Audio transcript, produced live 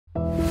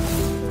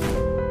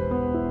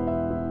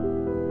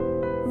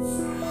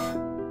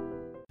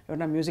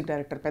ఎవరైనా music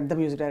director పెద్ద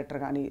music director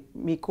కానీ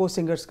మీ కో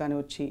సింగర్స్ కానీ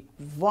వచ్చి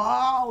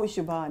వావ్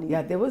శుభ అని?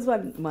 Yeah, there was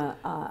one.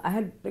 I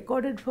had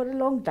recorded for a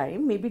long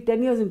time, maybe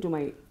 10 years into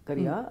my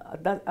career.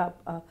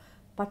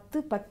 పత్తు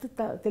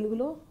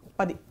తెలుగులో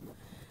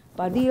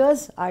 10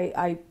 years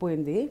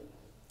అయిపోయింది.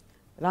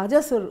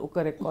 రాజా సార్ ఒక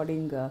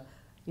recording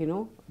you know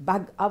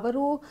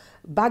hour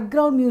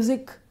background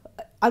music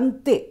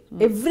ante,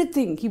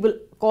 everything he will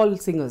call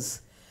singers.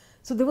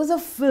 So there was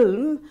a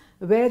film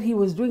where he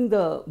was doing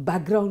the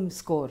background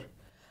score.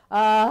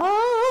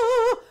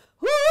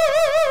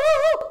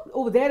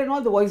 Over there and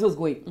all the voice was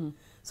going.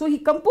 So he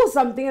composed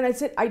something and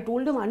I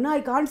told him, Anna,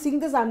 I can't sing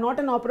this, I'm not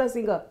an opera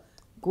singer.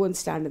 Go and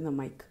stand in the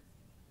mic.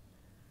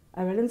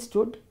 I went and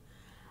stood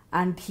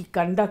and he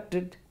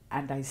conducted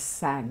and I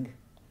sang.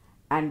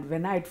 And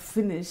when I had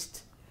finished,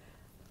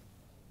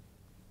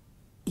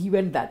 he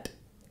went that.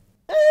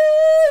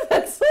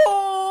 That's so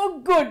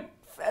good.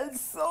 Felt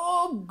so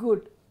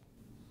good.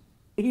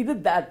 He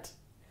did that.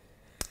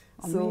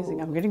 Amazing.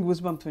 I'm getting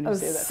goosebumps when you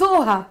say that. I'm so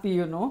happy,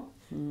 you know.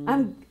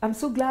 I'm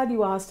so glad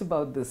you asked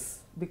about this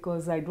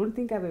because I don't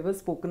think I've ever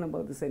spoken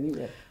about this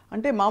anywhere.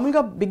 అంటే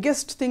మామూలుగా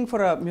biggest thing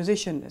for a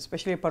musician,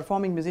 especially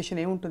performing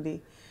musician ఏముంటుంది,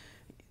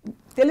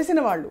 తెలిసిన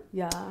వాళ్ళు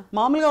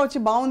మామూలుగా వచ్చి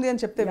బాగుంది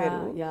అని చెప్తే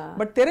వేరు,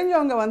 பட்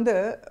தெரிஞ்சவங்க வந்து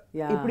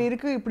இப்படி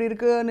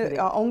இருக்கு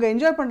அவங்க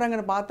என்ஜாய்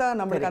பண்றாங்கன்னு பார்த்தா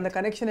நமக்கு அந்த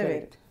கனெக்ஷனே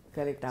வேறு.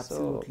 Correct,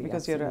 absolutely.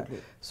 Because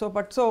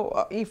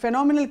ఈ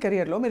phenomenal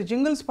career లో మీరు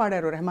జింగిల్స్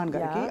పాడారు రెహమాన్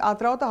గారికి. ఆ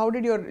తర్వాత how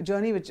did your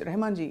journey with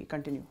Rahman G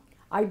continue?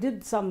 I did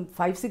some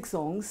 5-6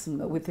 songs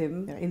with him.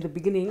 In the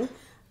beginning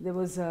there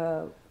was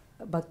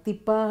Bhakti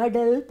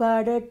Padal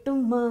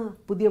Padattumma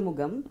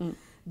Pudiyamugam.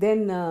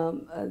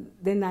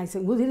 Then I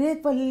sang Mudire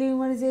Palli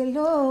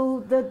Manaselo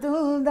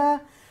Dadunda.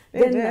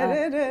 Then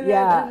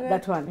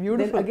that one.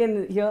 Beautiful. Then again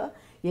here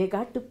Ye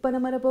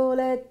Kattuppana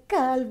Marapole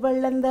Kal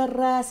Ballandar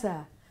Rasa.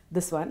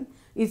 This one,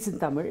 it's in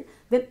Tamil.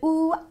 Then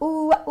ooh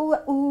ooh ooh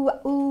ooh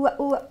ooh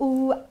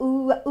ooh ooh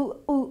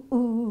ooh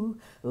ooh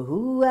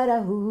ooh ara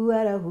ooh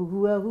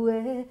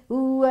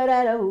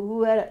ooh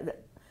ara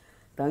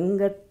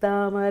Tangatta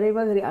Mare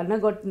Magari. Anna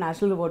got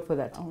national award for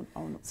that.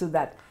 So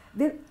that.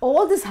 Then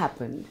all this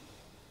happened,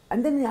 and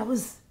then I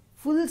was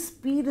full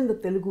speed in the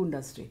Telugu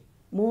industry,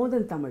 more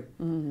than Tamil.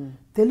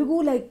 Telugu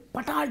like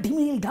pata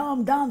dimil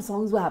dam dam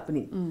songs were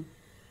happening,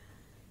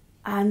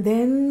 and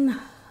then.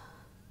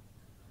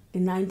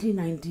 In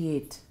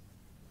 1998,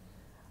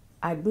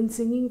 I'd been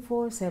singing for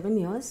 7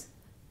 years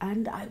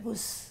and I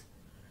was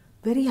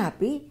very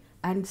happy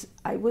and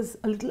I was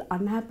a little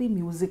unhappy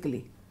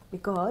musically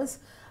because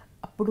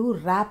appudu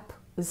rap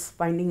is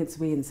finding its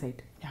way inside.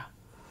 Yeah.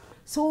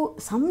 So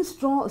some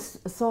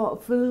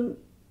film,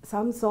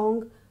 some song,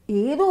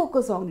 edo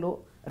oka song lo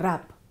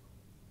rap.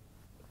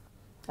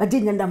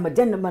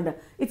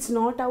 It's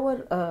not our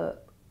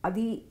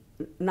adi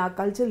na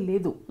culture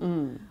ledu,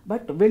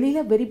 but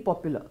velila very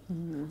popular.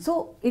 So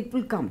it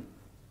will come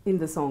in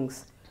the songs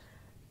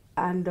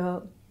and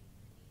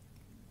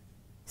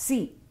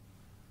see,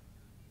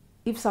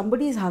 if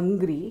somebody is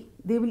hungry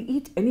they will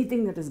eat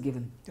anything that is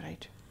given,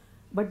 right?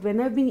 But when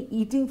I've been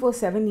eating for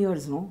 7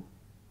 years, no,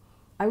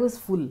 I was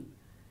full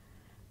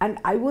and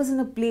I was in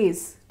a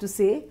place to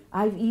say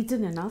I've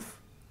eaten enough,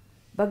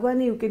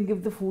 Bhagwani, you can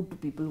give the food to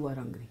people who are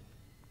hungry.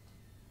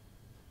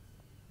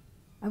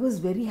 I was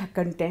very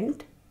content.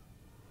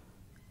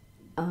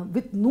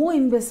 With no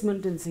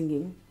investment in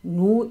singing,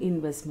 no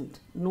investment,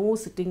 no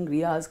sitting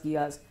riyaz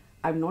kiyas.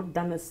 I've not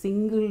done a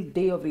single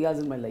day of riyaz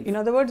in my life. In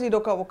other words,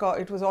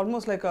 it was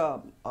almost like a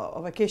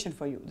vacation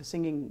for you, the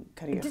singing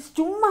career. It just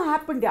chumma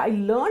happened. I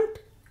learnt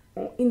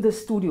in the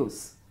studios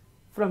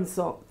from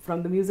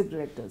the music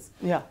directors.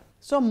 Yeah.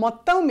 So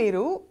మొత్తం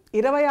మీరు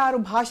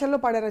 26 భాషల్లో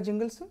పాడారా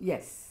jingles?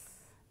 Yes.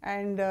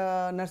 And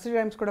nursery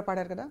rhymes కూడా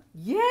పాడారు కదా?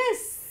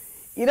 Yes.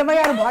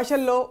 26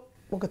 భాషల్లో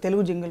ఒక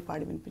Telugu jingle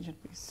పాడి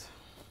వినిపించండి please.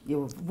 You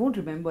won't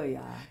remember,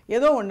 yeah.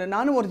 ఏదో ఉండు,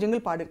 నాను ఒక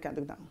jingle పాడిర్కే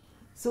అందుకుదాం.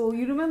 So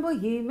you remember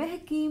ye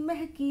mehki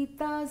mehki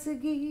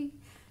taazgi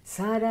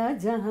sara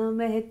jahan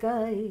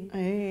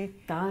mehkaye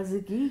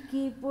taazgi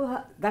ki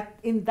that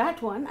in that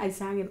one I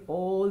sang in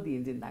all the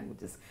Indian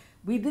languages.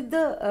 We did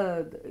the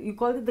you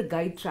call it the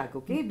guide track,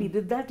 okay? We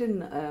did that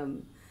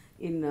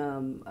in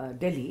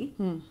Delhi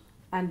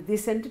and they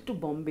sent it to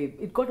Bombay.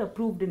 It got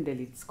approved in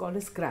Delhi. It's called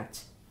a scratch.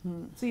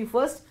 So you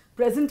first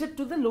present it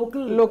to the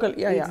local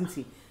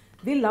agency.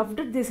 They loved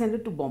it, they sent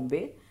it to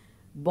Bombay.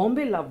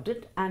 Bombay loved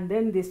it and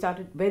then they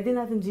started,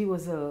 Vaidyanathan ji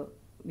was a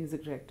music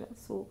director.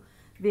 So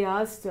they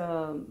asked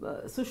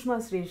Sushma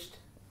Sresht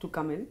to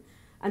come in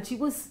and she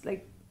was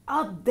like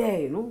up there,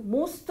 you know.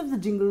 Most of the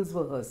jingles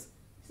were hers.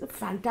 She's a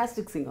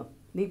fantastic singer,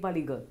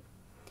 Nepali girl.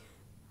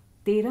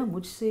 Tera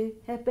mujhse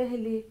hai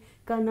pehle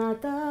ka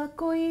naata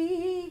koi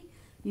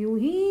यूं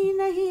ही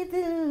नहीं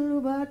दिल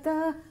लुभाता.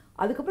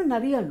 Adukapra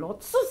nariya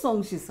lots of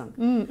songs she sang.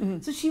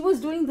 So she was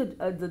doing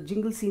the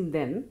jingle scene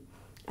then,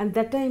 and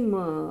that time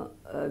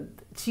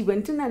she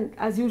went in and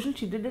as usual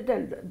she did it,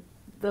 and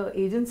the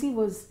agency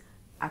was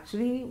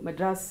actually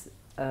Madras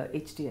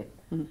HTL.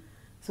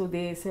 So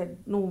they said,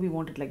 no, we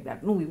want it like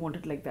that, no, we want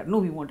it like that, no,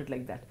 we want it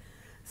like that.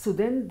 So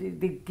then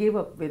they gave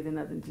up.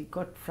 Vedanadanji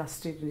got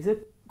frustrated. He said,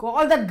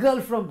 call that girl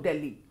from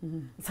Delhi.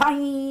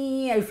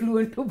 I flew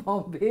into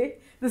Bombay.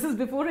 This is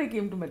before I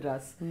came to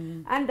Madras.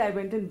 And I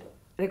went and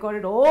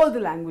recorded all the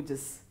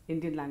languages,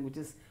 Indian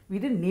languages. We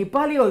did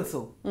Nepali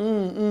also.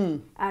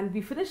 And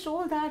we finished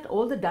all that,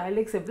 all the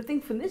dialects,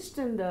 everything finished,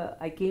 and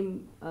I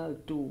came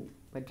to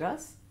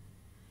Madras.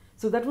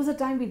 So that was the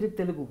time we did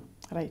Telugu.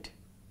 Right.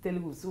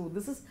 Telugu. So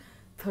this is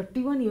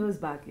 31 years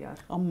back, yaar.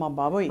 Amma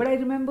baboy. But I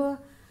remember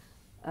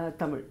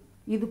Tamil.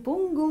 Idu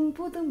pongum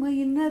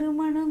pudumai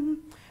narumanam,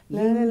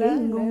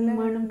 yengengum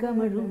manam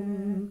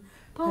kamalum,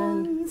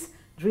 palms,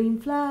 dream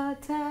flower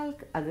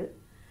talc. Adu.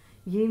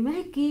 Ye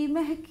mehki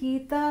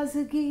mehki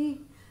tazgi,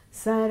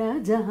 sara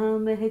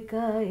jahan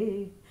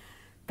mehkaye.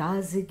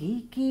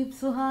 Tazgi ki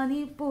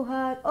suhani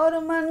puhar,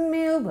 aur man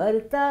mein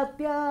ubharta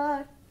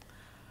pyar.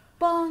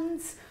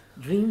 Ponds,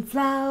 dream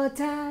flower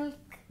talc.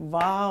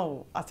 Wow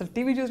అసలు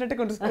TV చూసినట్టే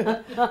కొనుక్కోవాలి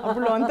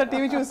అప్పుడు అంతా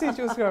TV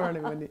చూసుకోవాలి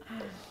ఇవన్నీ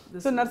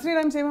so nursery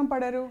rhymes ఏమేమి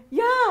పాడారు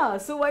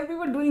so while we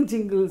were doing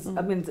jingles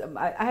I mean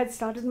I had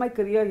started my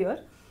career here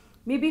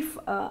maybe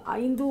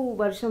 5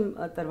 varsham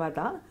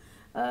tarvata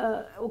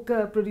oka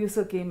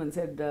producer came and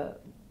said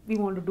we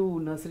want to do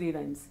nursery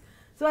rhymes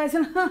so I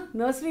said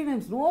nursery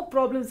rhymes no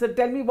problem sir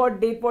tell me what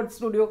date what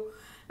studio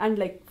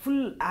and like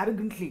full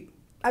arrogantly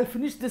I'll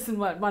finish this in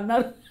 1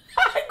 hour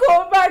I go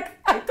back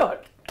I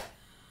thought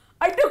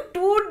I took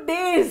 2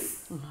 days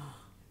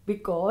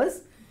because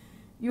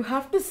you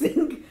have to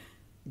sing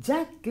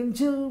Jack and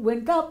Jill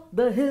went up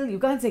the hill. You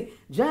can't sing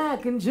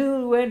Jack and Jill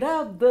went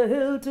up the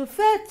hill to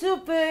fetch a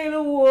pail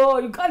of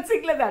wool. You can't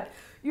sing like that.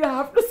 You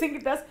have to sing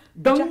it as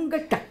donga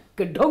tak,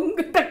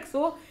 donga tak.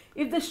 So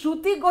if the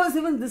Shruti goes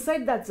even this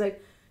side, that side,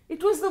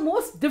 it was the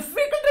most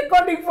difficult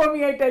recording for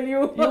me, I tell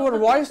you. Your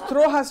voice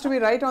throw has to be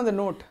right on the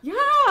note.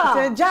 Yeah.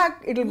 Say Jack,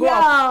 it'll go up.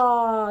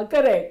 Yeah,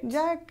 correct.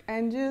 Jack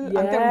and Jill.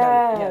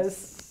 Yes.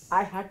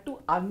 I had to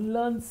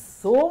unlearn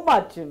so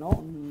much, you know.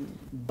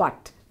 But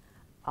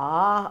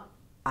our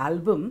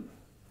album,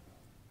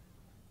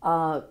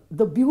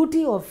 the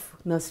beauty of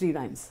nursery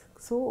rhymes.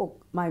 So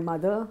my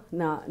mother,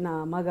 na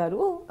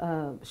Magaru,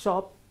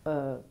 shop,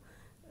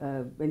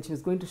 when she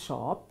was going to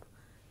shop,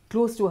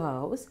 close to her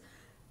house,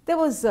 there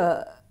was,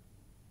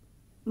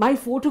 my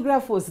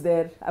photograph was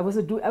there. I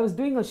was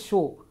doing a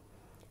show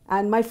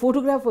and my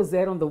photograph was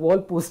there on the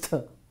wall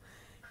poster.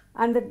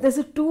 And there's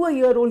a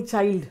 2-year-old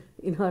child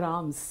in her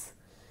arms.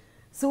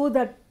 So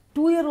that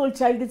 2-year-old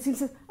child, it seems,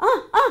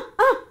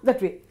 that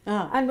way.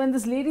 And when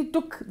this lady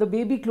took the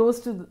baby close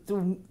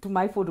to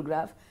my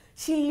photograph,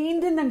 she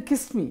leaned in and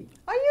kissed me.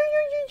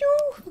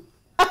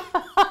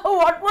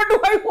 What more do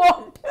I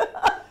want?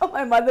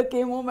 My mother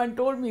came home and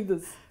told me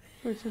this.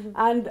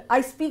 And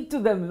I speak to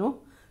them, you know.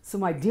 So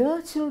my dear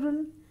children,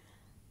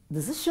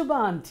 this is Shubha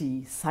auntie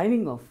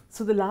signing off.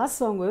 So the last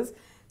song was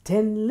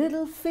 10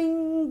 little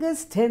fingers,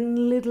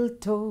 10 little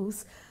toes,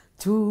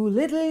 2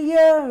 little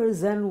ears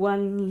and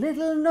 1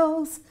 little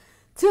nose,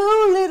 2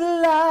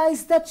 little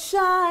eyes that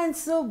shine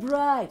so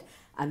bright,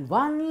 and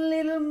 1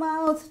 little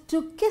mouth to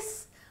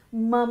kiss.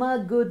 Mama,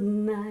 good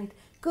night,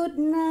 good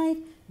night,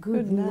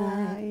 good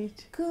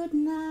night, good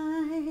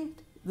night.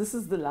 This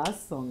is the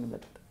last song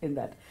in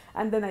that.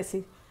 And then I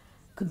say,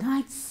 good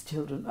night,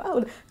 children.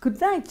 Oh, good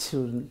night,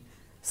 children.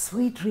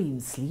 Sweet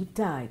dreams, sleep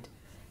tight.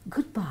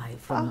 Goodbye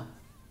from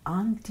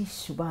Auntie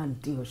Shubha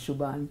auntie or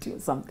Shubha auntie or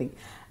something.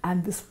 And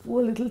this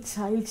poor little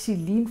child, she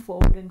leaned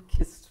forward and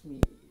kissed me.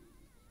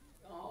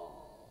 Oh,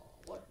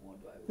 what more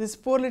do I want? This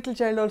poor little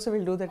child also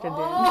will do that at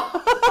the end.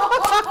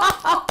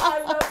 I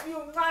love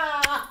you, ma.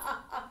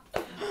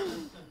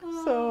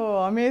 So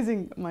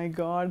amazing, my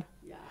God.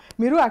 Yeah.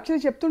 మీరు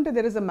actually చెప్తుంటే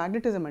there is a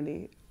magnetism అండి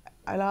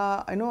అలా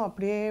ఐనో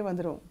అప్పుడే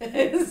వందరం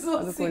So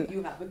sick,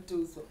 you have it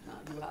too, Swapna.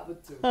 You have it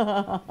too.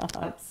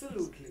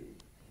 Absolutely.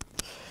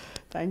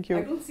 Thank you.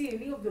 I don't see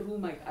any of the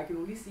room. I can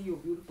only see your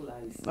beautiful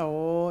eyes.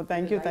 Oh,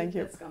 thank you, thank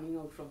you. That's coming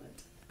out from it.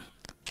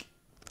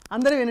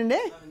 అందరూ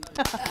వినండి